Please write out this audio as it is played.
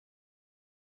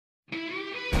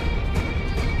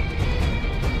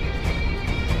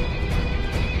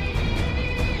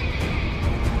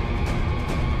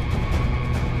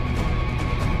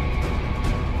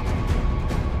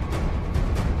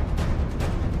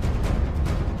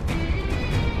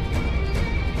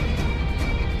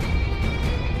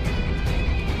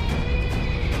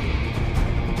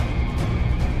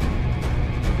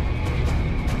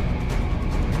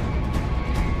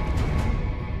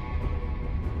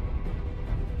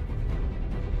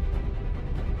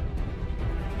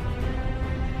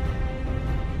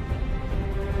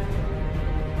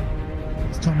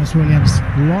Thomas Williams,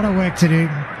 a lot of work to do.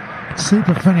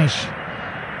 Super finish.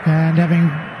 And having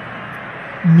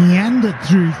meandered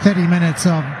through 30 minutes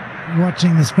of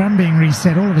watching the scrum being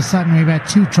reset, all of a sudden we've had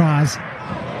 2 tries.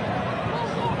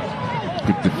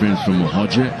 Good defence from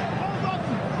Hodge.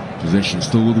 Possession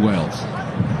still with Wales.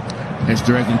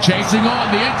 Esterhazy chasing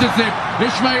on, the intercept.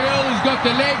 Ismail has got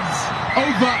the legs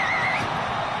over.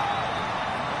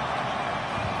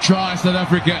 Try South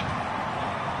Africa.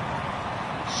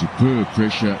 Superb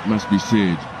pressure, must be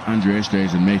said. Andre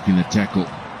Esterhazy making the tackle.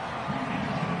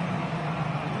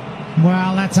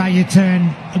 Well, that's how you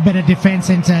turn a bit of defence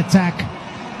into attack.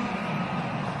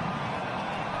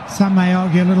 Some may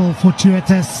argue a little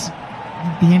fortuitous.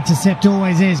 The intercept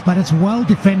always is, but it's well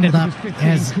defended up,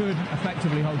 as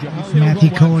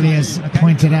Matthew Corley has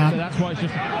pointed out.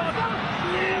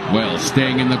 Well,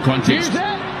 staying in the context.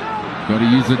 Got to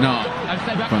use it now.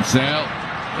 Van Zyl.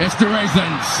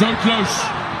 Esterhazy, so close.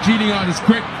 Cleaning out his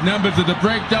quick numbers of the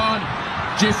breakdown.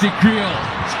 Jesse Creel,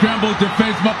 scrambled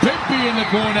defense. Mapimpi in the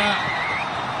corner.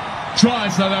 Try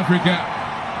South Africa.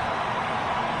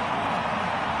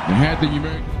 They had the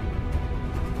numeric.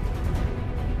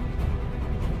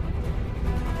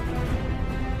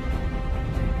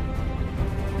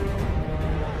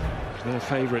 Their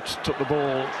favourites took the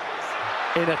ball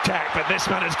in attack, but this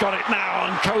man has got it now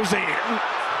on Cozy.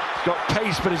 He's got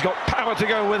pace, but he's got power to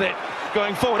go with it.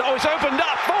 Going forward. Oh, it's opened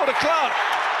up. Forward to Clark.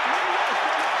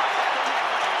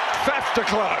 Faf de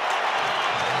Klerk,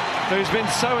 who's been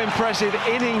so impressive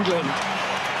in England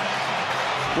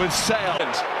with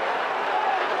sails.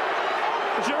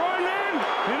 It's your own man.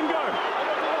 Let him go.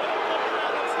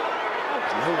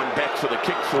 No one back for the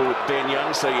kick for Ben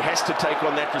Young, so he has to take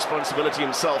on that responsibility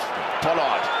himself.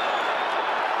 Pollard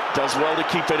does well to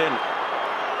keep it in.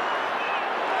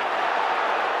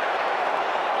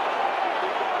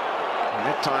 And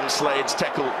that time Slade's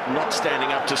tackle not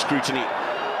standing up to scrutiny.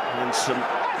 And some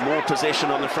more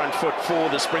possession on the front foot for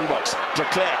the Springboks. De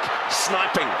Klerk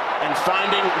sniping and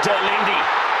finding De Lindy.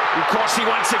 And Corsi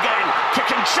once again, kick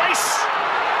and chase.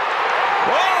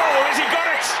 Oh, has he got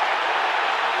it?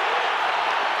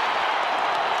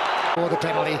 For the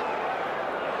penalty.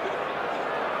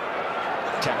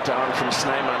 Tap down from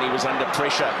Snyman, he was under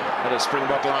pressure at a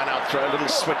Springbok line out throw. A little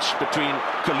switch between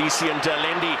Kolisi and De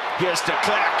Lindy. Here's De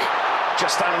Klerk,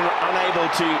 just unable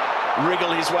to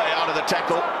wriggle his way out of the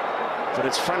tackle. But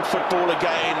it's front football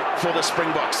again for the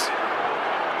Springboks.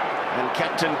 And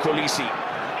Captain Kolisi.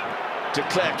 De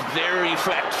Klerk very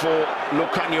flat for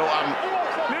Lucanio.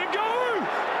 Let go.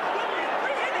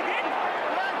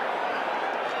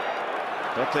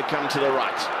 But they come to the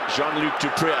right. Jean-Luc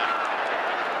Duprier.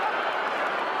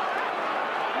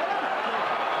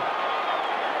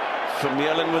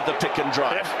 Vermeulen with the pick and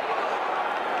drive.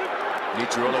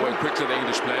 Need to roll away quickly, the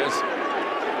English players.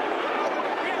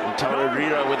 And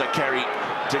Tararira with a carry.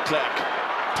 De Klerk.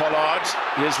 Pollard.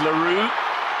 Here's Leroux.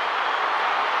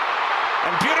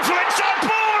 And beautiful inside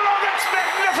ball. Oh, that's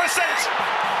magnificent.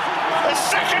 A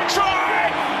second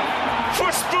try for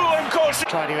Spoo and Corsi.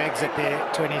 Try to exit there,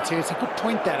 22. It's a good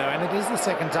point, that, and it is the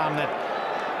second time that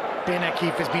Ben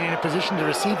O'Keefe has been in a position to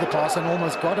receive the pass and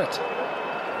almost got it.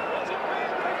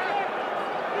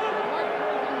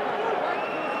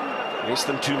 Less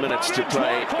than 2 minutes to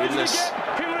play in this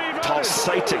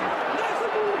pulsating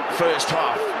first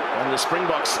half. And the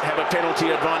Springboks have a penalty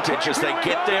advantage as they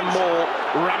get their maul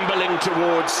rumbling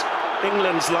towards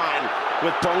England's line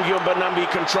with Bongyumba Nambi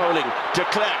controlling. De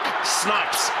Klerk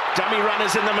snipes. Dummy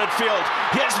runners in the midfield.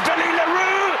 Here's Billy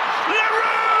Leroux.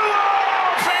 Leroux!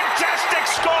 Oh, fantastic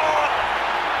score!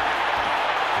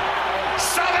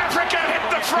 South Africa hit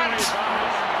the front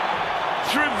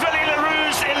through Billy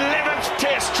Leroux's 11th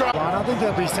test try. Well, I think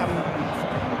there'll be some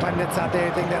pundits out there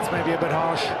who think that's maybe a bit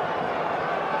harsh.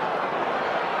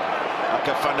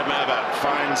 Aka van der Merwe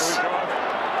finds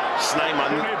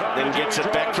Snyman, then gets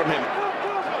it back from him.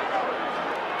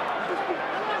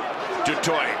 Du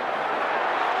Toit.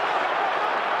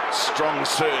 Strong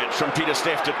surge from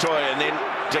Pieter-Steph Du Toit, and then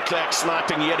De Klerk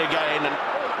sniping yet again, and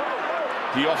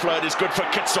the offload is good for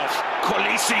Kitsoff.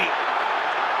 Kolisi.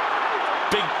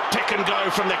 Big pick and go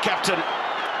from the captain.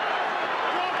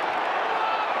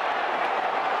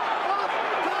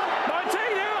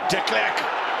 De Klerk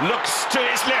looks to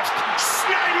his left.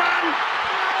 Snyman!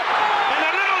 And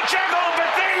a little juggle,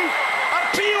 but then a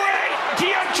Piwe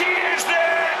Diachi is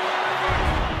there!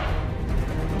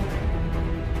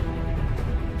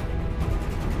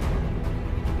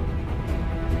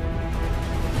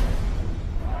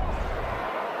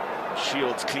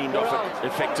 Shields cleaned off it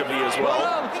effectively as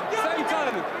well.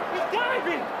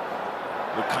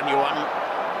 Lucanio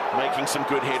making some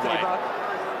good headway.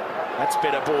 That's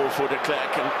better ball for de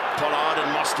Klerk and Pollard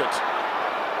and Mostert.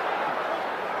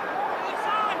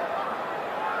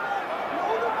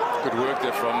 Good work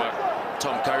there from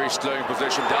Tom Curry, slowing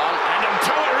possession down. And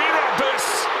Tawarira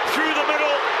bursts through the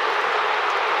middle.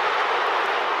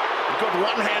 Got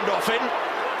one handoff in.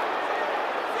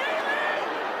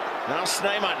 Now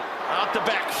Snyman out the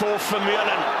back for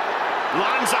Vermeulen.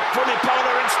 Lines up for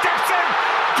Nipola and steps in.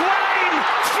 Dwayne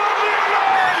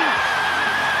Vermeulen!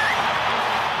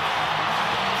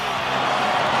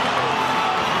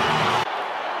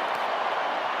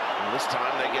 And this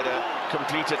time they get a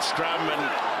completed scrum, and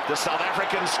the South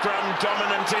African scrum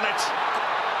dominant in it.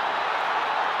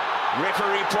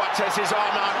 Referee Potts has his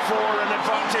arm out for an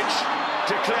advantage.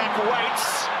 De Klerk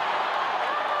waits.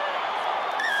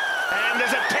 And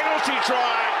there's a penalty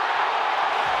try.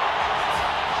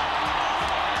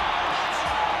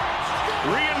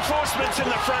 Reinforcements in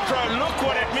the front row. Look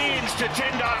what it means to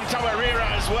Tendai Tawarira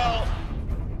as well.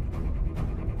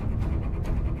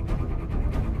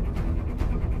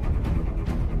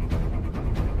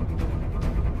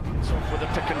 It's off with a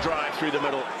pick and drive through the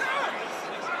middle.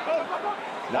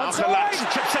 Now Galat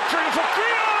chips it through for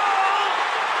Kriel!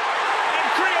 And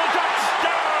Kriel ducks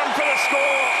down for the score.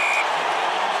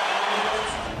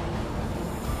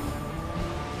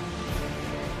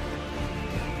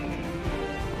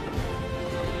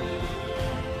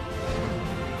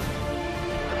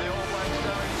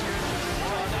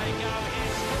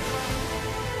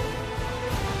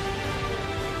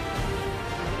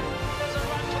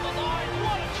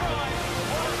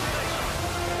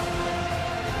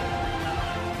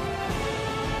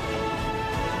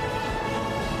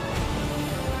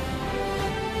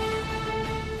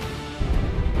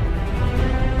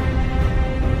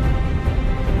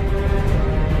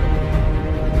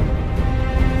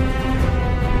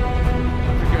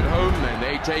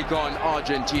 Take on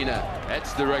Argentina.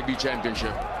 That's the Rugby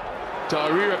Championship.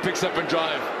 Tawarira picks up and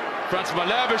drive. Frans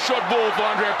Malherbe, short ball for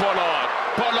Andre Pollard.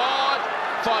 Pollard,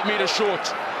 5 meters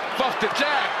short. Buff de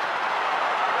Klerk.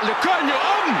 Lecanio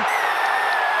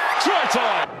try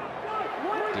time.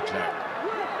 De Klerk.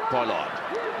 Pollard.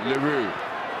 Leroux.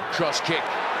 Cross kick.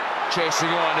 Chasing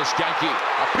on is Ganki.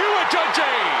 Apiwa Judge.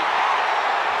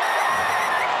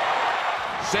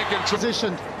 Second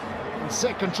Positioned.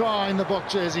 Second try in the Bok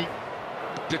jersey.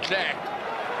 De Klerk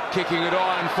kicking it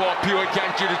on for Pure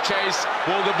Ganchi to chase.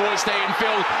 Will the ball stay in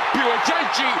field? Pure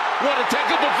Ganchi, what a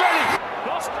tackle for Veli!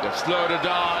 They've slowed it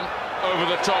down. Over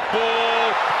the top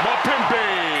ball.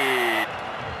 Mapimpi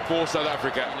for South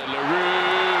Africa.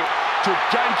 Leroux to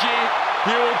Ganchi.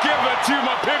 He will give it to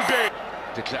Mapimpi.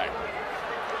 De Klerk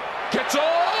gets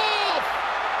off!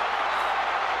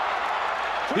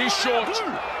 He's short.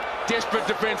 Desperate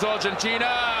defense, Argentina.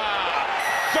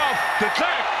 De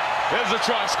Klerk. There's a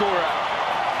try scorer.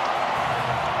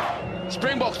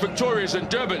 Springboks victorious in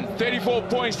Durban, 34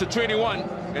 points to 21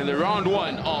 in the round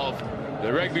 1 of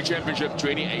the Rugby Championship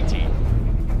 2018.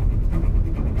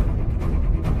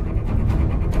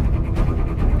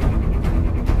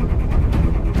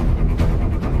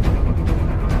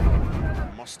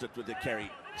 Mostert with the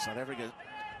carry. South Africa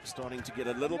starting to get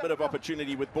a little bit of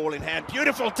opportunity with ball in hand.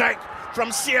 Beautiful take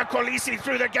from Siya Kolisi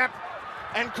through the gap.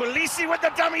 And Kolisi with the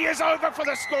dummy is over for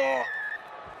the score.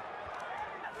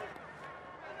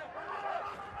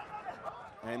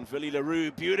 And Willie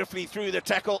Leroux beautifully through the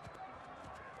tackle.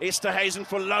 Esterhuizen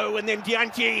for low, and then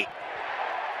Diantye.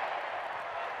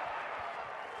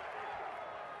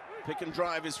 Pick and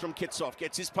drive is from Kitsoff.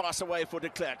 Gets his pass away for de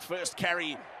Klerk. First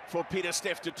carry for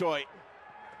Pieter-Steph du Toit.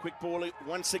 Quick ball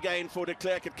once again for de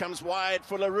Klerk. It comes wide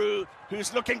for Leroux,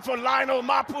 who's looking for Lionel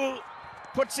Mapu.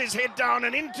 Puts his head down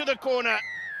and into the corner.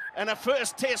 And a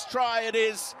first test try it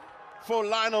is for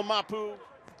Lionel Mapu.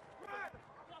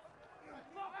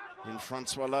 In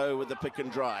Francois Lowe with the pick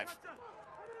and drive.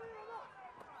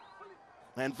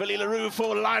 And Willie Leroux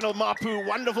for Lionel Mapu.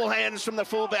 Wonderful hands from the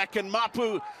fullback, and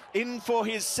Mapu in for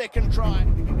his second try.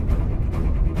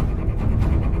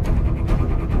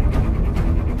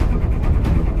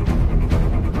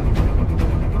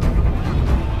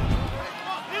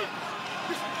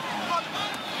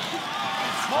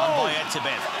 And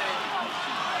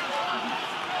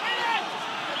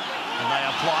they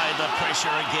apply the pressure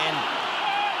again.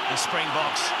 The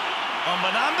Springboks on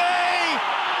Benambi.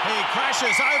 He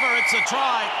crashes over. It's a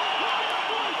try.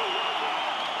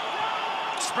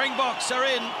 Springboks are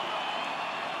in.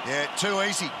 Yeah, too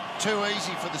easy. Too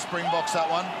easy for the Springboks, that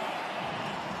one.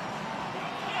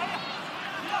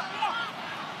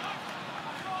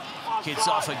 Kids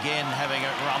off again, having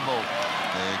a rumble.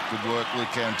 Yeah, good work,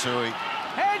 Luke Antui.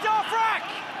 Hands off, Rack!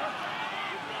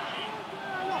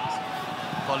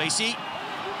 Kolisi.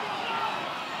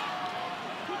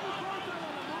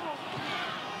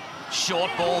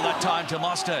 Short ball that time to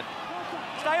Mustard.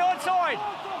 Stay onside.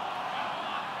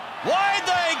 Wide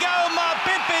they go.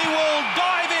 Mapimpi will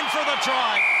dive in for the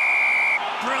try.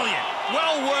 Brilliant.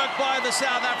 Well worked by the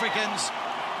South Africans.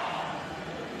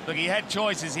 Look, he had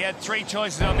choices. He had 3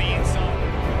 choices on the inside.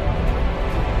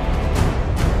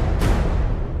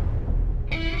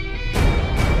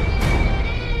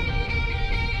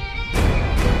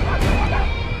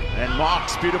 And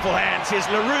Mark's beautiful hands. Here's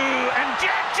LaRue and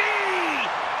Jackie!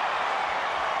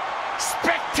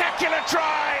 Spectacular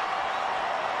try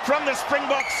from the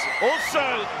Springboks.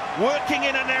 Also working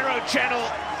in a narrow channel.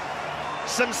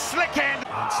 Some slick hand.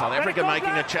 And South Africa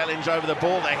making a challenge over the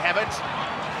ball. They have it.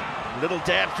 Little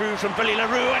dab through from Billy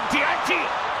LaRue and Dianti.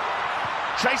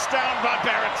 Chased down by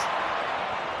Barrett.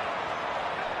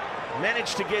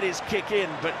 Managed to get his kick in,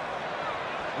 but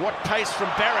what pace from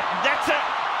Barrett. That's a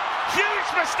huge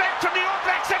mistake from the All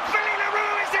Blacks, and Billy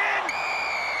LaRue is in!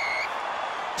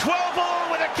 12-all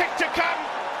with a kick to come.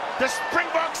 The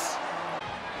Springboks.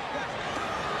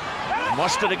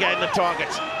 Mustard again the target.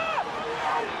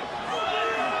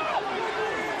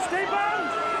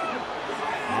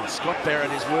 And Scott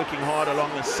Barrett is working hard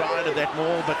along the side of that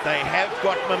maul, but they have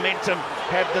got momentum,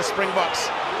 have the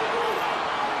Springboks.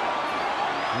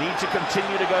 Need to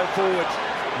continue to go forward.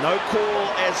 No call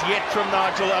as yet from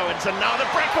Nigel Owens, and now the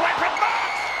breakaway from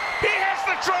Marks! He has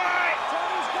the try!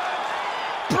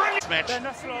 Brilliant match.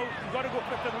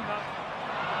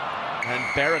 And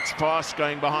Barrett's pass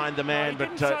going behind the man,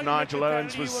 but Nigel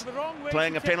Owens was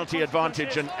playing a penalty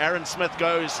advantage, and Aaron Smith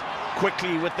goes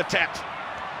quickly with the tap.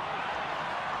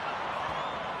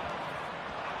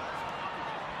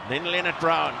 Then Leonard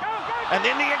Brown, and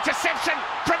then the interception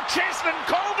from Cheslin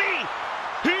Colby,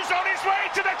 who's on his way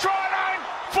to the try line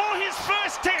for his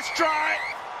first test try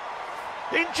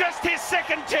in just his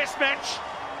second test match.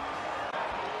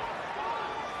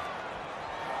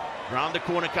 Round the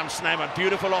corner comes Snyman,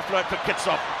 beautiful offload for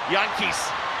Kitsop. Yankees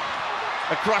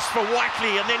across for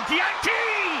Whiteley, and then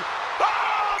Dianti!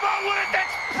 Oh my word,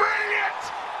 that's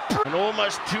brilliant! And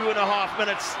almost 2.5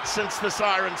 minutes since the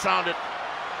siren sounded.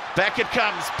 Back it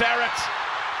comes, Barrett,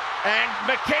 and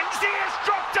McKenzie has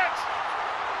dropped it!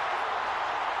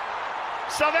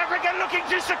 South Africa looking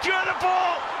to secure the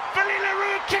ball. Billy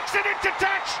LaRue kicks it into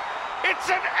touch. It's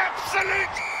an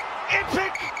absolute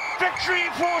epic victory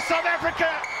for South Africa.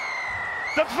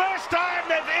 The first time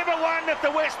they've ever won at the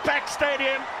Westpac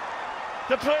Stadium.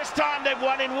 The first time they've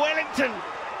won in Wellington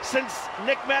since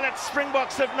Nick Mallett's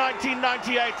Springboks of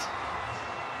 1998.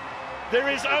 There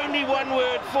is only one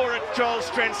word for it, Joel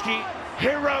Stransky: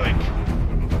 heroic.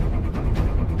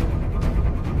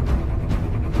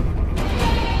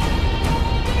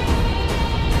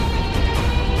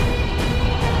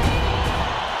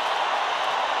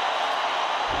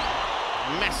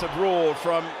 Massive roar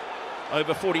from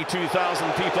over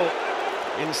 42,000 people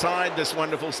inside this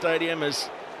wonderful stadium as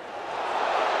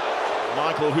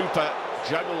Michael Hooper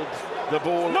juggled the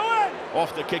ball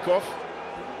off the kickoff.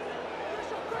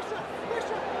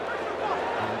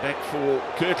 And back for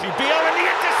Kurtley Beale, and the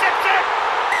interception!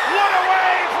 What a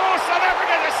way for South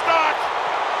Africa to start!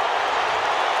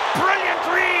 Brilliant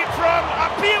read from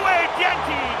Apiwe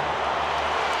Dianti,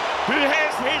 who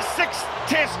has his 6th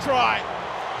test try.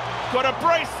 Got a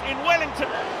brace in Wellington.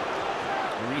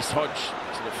 Reece Hodge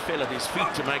sort of fell at his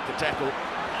feet to make the tackle.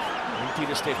 And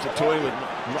Pieter-Steph to toy with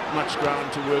not much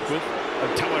ground to work with.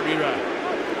 And Tawarira.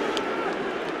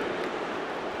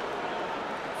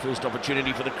 First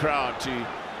opportunity for the crowd to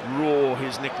roar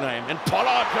his nickname. And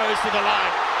Pollard goes to the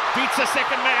line. Beats a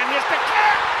second man. Here's the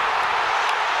kick!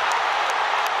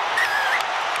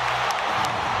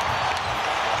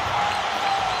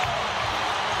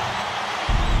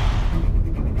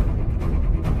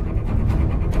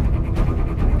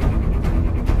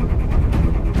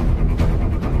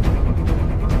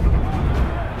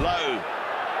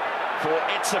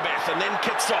 And then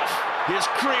kicks off. Here's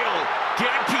Creel.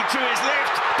 Dianti to his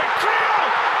left, but Creel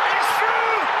is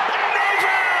through and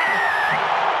over!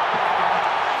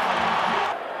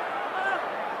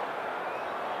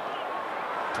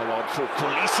 Pollard for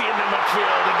Kolisi in the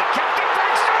midfield, and the captain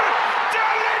breaks through!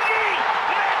 Delaney!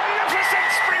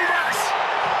 Magnificent Springboks!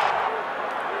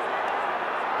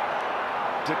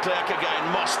 De Klerk again,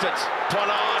 Mostert,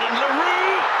 Pollard and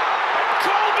LaRue, and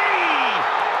Colby!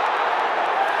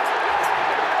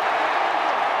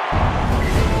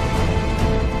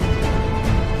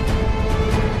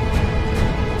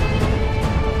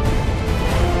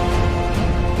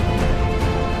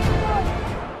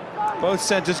 Both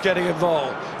centres getting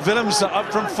involved. Willems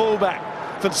up from fullback.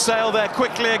 Van Sail there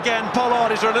quickly again.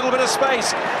 Pollard, is there a little bit of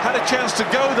space? Had a chance to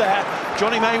go there.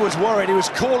 Johnny May was worried. He was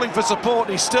calling for support.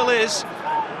 He still is.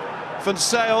 Van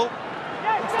Sale.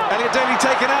 Elliot Daly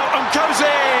taken out, and Cozy!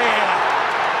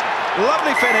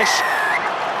 Lovely finish.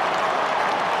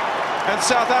 And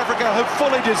South Africa have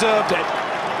fully deserved it.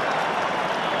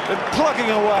 They're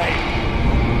plugging away.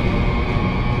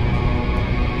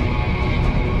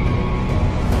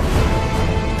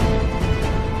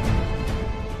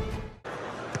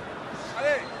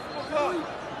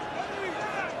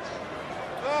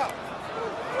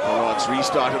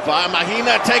 Restarted via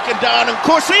Mahina, taken down, and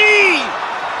Kosi!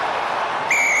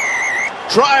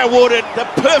 Try awarded, the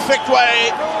perfect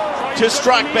way to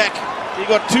strike back. He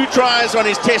got 2 tries on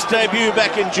his Test debut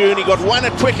back in June. He got 1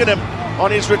 at Twickenham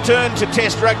on his return to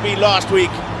Test rugby last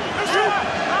week.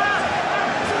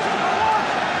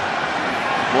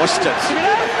 Mostert.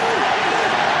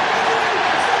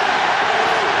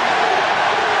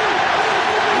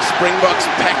 The Springboks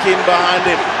pack in behind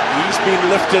him. He's been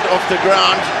lifted off the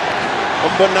ground.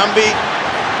 Mbonambi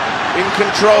in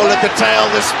control at the tail.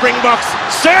 The Springboks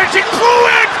surging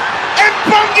forward, and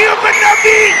Bongi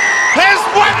Mbonambi has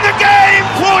won the game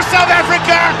for South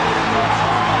Africa.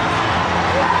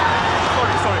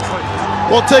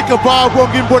 We'll take a bow,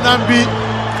 Bongi Mbonambi.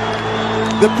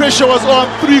 The pressure was on,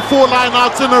 3-4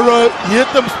 line-outs in a row. He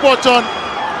hit them spot on,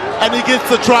 and he gets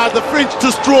the try. The French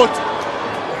distraught.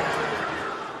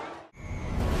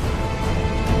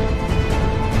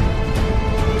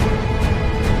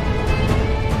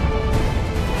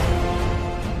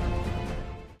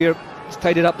 It's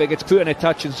tied it up, but it gets put in a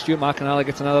touch, and Stuart McInally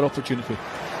gets another opportunity.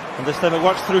 And this time it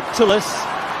works through Tullis,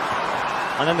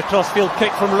 and then the crossfield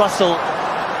kick from Russell,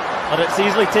 but it's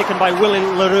easily taken by Willie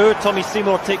LaRue. Tommy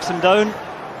Seymour takes him down,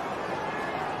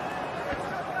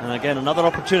 and again another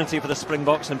opportunity for the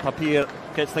Springboks, and Papier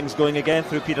gets things going again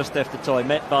through Pieter-Steph the Toy,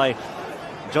 met by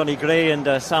Johnny Gray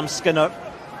and Sam Skinner.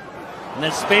 And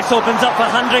then space opens up for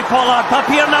Handré Pollard.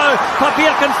 Papier now.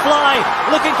 Papier can fly.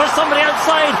 Looking for somebody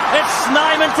outside. It's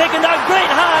Snyman taken down.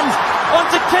 Great hands.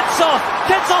 Onto Kitsoff.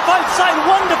 Kitsoff outside.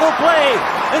 Wonderful play.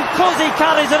 And Cozy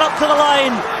carries it up to the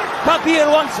line. Papier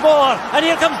once more. And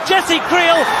here comes Jesse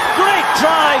Creel. Great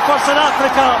try for South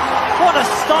Africa. What a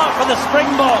start for the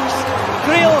Springboks.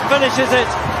 Creel finishes it,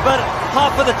 but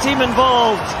half of the team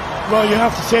involved. Well, you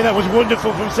have to say that was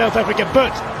wonderful from South Africa,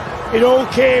 but it all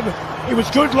came. It was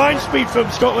good line speed from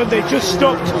Scotland, they just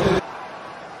stopped.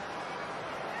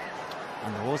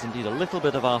 And there was indeed a little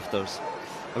bit of afters.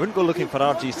 I wouldn't go looking for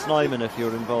R.G. Snyman if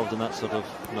you're involved in that sort of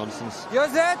nonsense.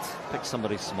 Use it! Pick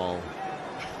somebody small.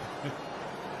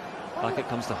 Back it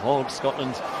comes to Hogg,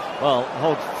 Scotland. Well,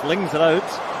 Hogg flings it out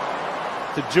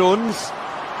to Jones.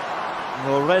 And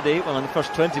already, well, in the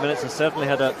first 20 minutes, has certainly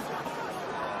had a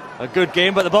good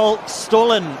game, but the ball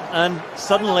stolen, and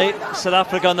suddenly South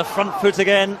Africa on the front foot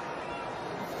again.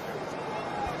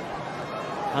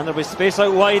 And there'll be space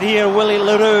out wide here. Willie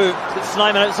LaRue,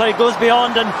 Snyman outside, goes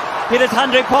beyond, and here is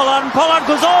Handré Pollard, and Pollard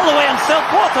goes all the way, and still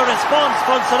what a response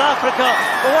from South Africa.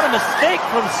 But what a mistake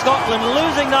from Scotland,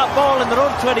 losing that ball in their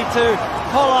own 22.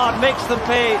 Pollard makes them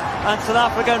pay, and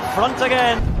South Africa in front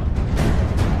again.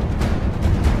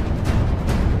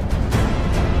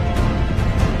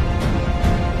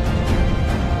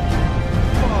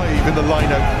 In the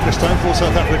line out this time for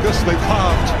South Africa, so they've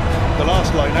halved the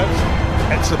last line out.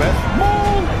 Etzebeth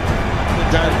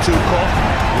down to Koch.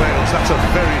 Wales, that's a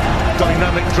very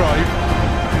dynamic drive.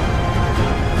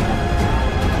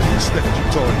 Steph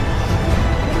Jutoy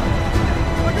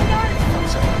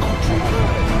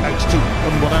out to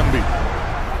Mbonambi.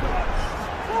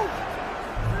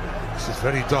 This is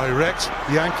very direct.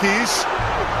 Yankees.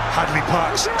 Hadley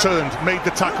Parks turned, made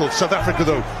the tackle. South Africa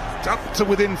though up to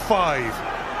within 5.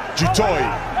 Jutoy,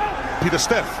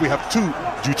 Pieter-Steph, we have 2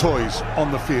 Jutoys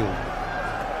on the field.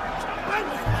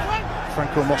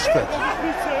 Franco Mostert.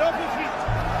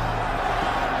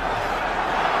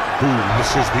 Boom,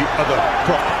 this is the other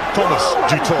prop, Thomas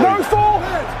Jutoy.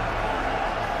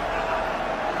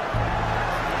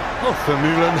 Oh,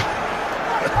 Vermeulen.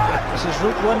 This is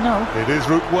route 1 now. It is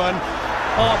route 1.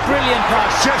 Oh, brilliant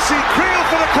pass. Jesse Creel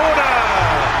for the corner.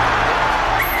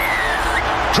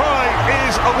 Try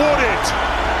is awarded.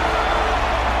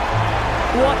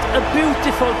 What a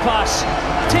beautiful pass.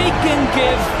 Take and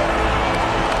give.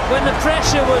 When the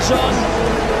pressure was on,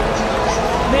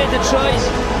 made the try.